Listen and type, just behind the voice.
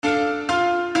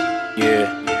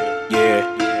Yeah.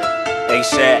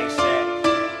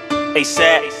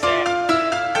 ASAP.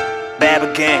 Bab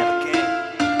again.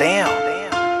 Damn.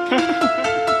 Turn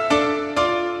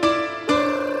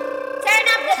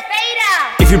up the fader.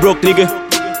 If you broke, nigga,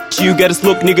 you gotta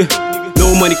smoke, nigga.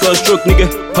 No money cause stroke, nigga.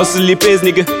 Hustle it pays,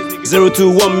 nigga. 0 to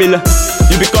 1 miller.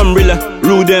 You become realer.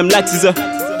 Rule them like Caesar.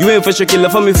 You ain't for sure killer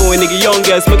for me for a nigga young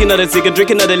girl. Smoking another cigarette,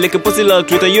 drinking another liquor, pussy love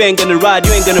Twitter. You ain't gonna ride,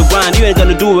 you ain't gonna grind, you ain't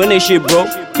gonna do any shit, bro.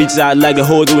 Bitches out like a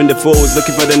hoe doing the foes.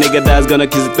 Looking for the nigga that's gonna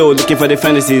kiss it though. Looking for the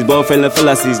fantasies, but failing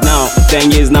fallacies. Now,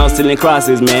 10 years now, still in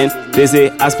crosses, man. They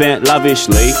say I spent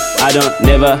lavishly. I don't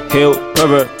never heal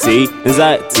poverty,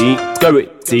 anxiety,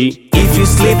 security. If you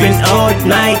sleeping all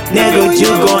night, nigga, you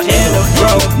gon' end up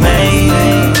broke,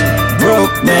 man.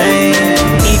 Broke, man.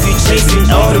 If you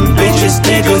chasing all them bitches,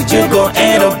 nigga, you gon'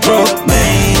 end up broke,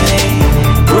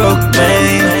 man. Broke,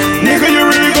 man. Nigga, you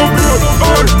really gon'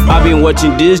 broke. I've been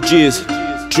watching these G's,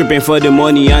 tripping for the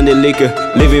money and the liquor.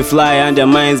 Living fly and their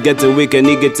minds getting weaker.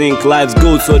 Nigga think life's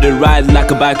good, so they ride like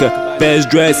a biker. Best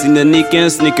dress in the nick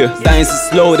and sneaker. Dying so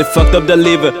slow, they fucked up the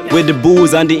liver. With the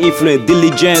booze and the influence,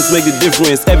 diligence make the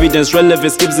difference. Evidence,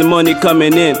 relevance, keeps the money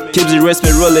coming in, keeps the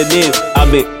respect rolling in.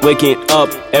 I've been waking up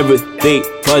every day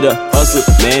for the hustle,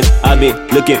 man. I've been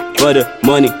looking for the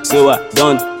money, so I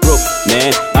don't broke,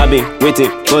 man. I've been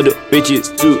waiting for the bitches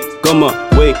to come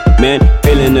away, man.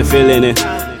 Feeling it,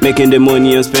 making the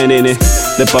money and spending it.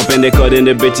 They popping, they cutting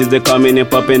the bitches, they coming and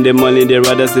popping the money. They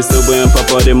rather stay sober and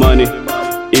pop all the money.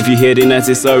 If you hating, I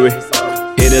say sorry.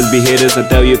 Haters be haters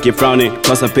until you keep frowning.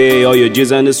 Cause I pay all your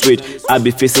dues on the street. I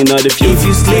be facing all the few. If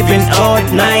you sleeping all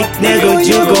night, nigga,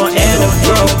 you gon' end up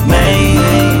broke,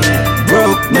 man.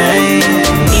 Broke, man.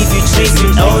 If you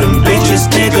chasing all them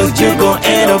bitches, nigga, you gon'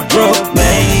 end up broke,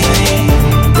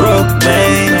 man. Broke,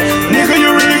 man. Nigga,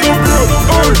 you really gon' broke.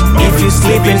 If you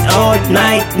sleeping all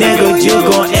night, nigga, you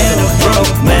gon' end up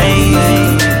broke,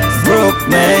 man. Broke,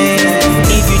 man.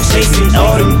 If you chasing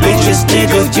all them bitches,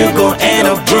 nigga, you gon' end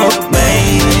up broke,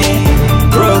 man.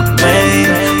 Broke, man.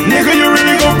 Nigga, you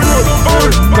really gon' broke.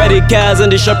 Credit cards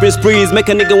and the shopping sprees make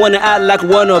a nigga wanna act like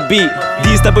wanna be.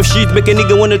 These type of shit make a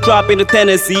nigga wanna drop in the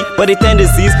Tennessee. But the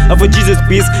tendencies are for Jesus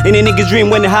peace. And a nigga's dream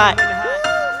when they high.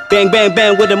 Bang, bang,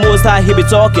 bang with the most high, he be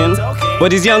talking.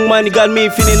 But this young money got me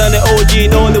feeling on the OG,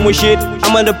 knowing them with shit.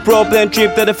 I'm on the problem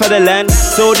trip to the fatherland.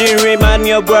 So they remind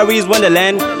me of Barry's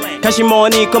Wonderland. Cashing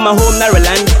money, come my home,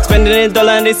 Maryland. Spending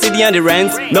 $1 in the city and the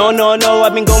rents. No,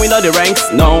 I've been going all the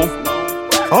ranks, no.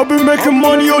 I've been making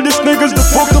money on these niggas, the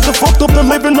fucked up, the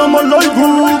living on my life.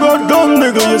 Who got done,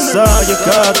 nigga? You suck, you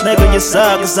cock, nigga, you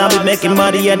suck. Cause I be making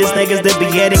money and these niggas, they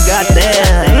be getting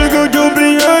goddamn. Nigga, you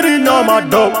be heading on my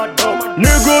dope.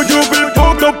 Nigga, you be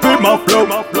fucked up in my flow.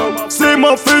 See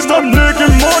my face, I'm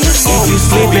making money. If you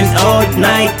sleeping all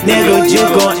night, nigga, you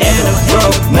gon' end up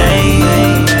broke,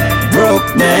 man.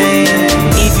 Broke, man.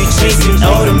 If you chasing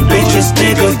all them bitches,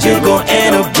 nigga, you gon'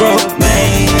 end up broke,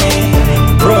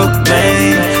 man. Broke,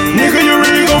 man. Nigga, you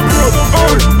really gon' broke.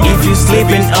 If you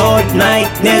sleeping all night,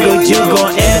 nigga, you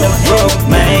gon' end up broke,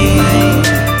 man.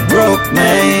 Broke,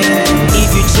 man.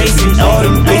 If you chasing all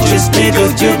them bitches,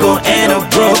 nigga, you gon' end up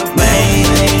broke,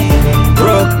 man.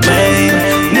 Broke,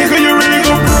 man. Nigga, you really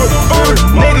gon' broke.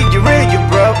 Nigga, you really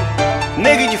broke.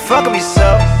 Nigga, you fucking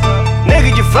yourself.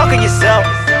 Nigga, you fucking yourself.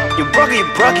 You broke,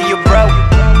 you broke.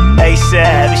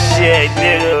 ASAP shit,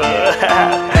 nigga.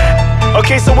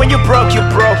 Okay, so when you broke, you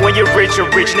broke. When you're rich,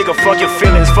 nigga. Fuck your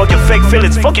feelings, fuck your fake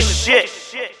feelings, fuck your shit.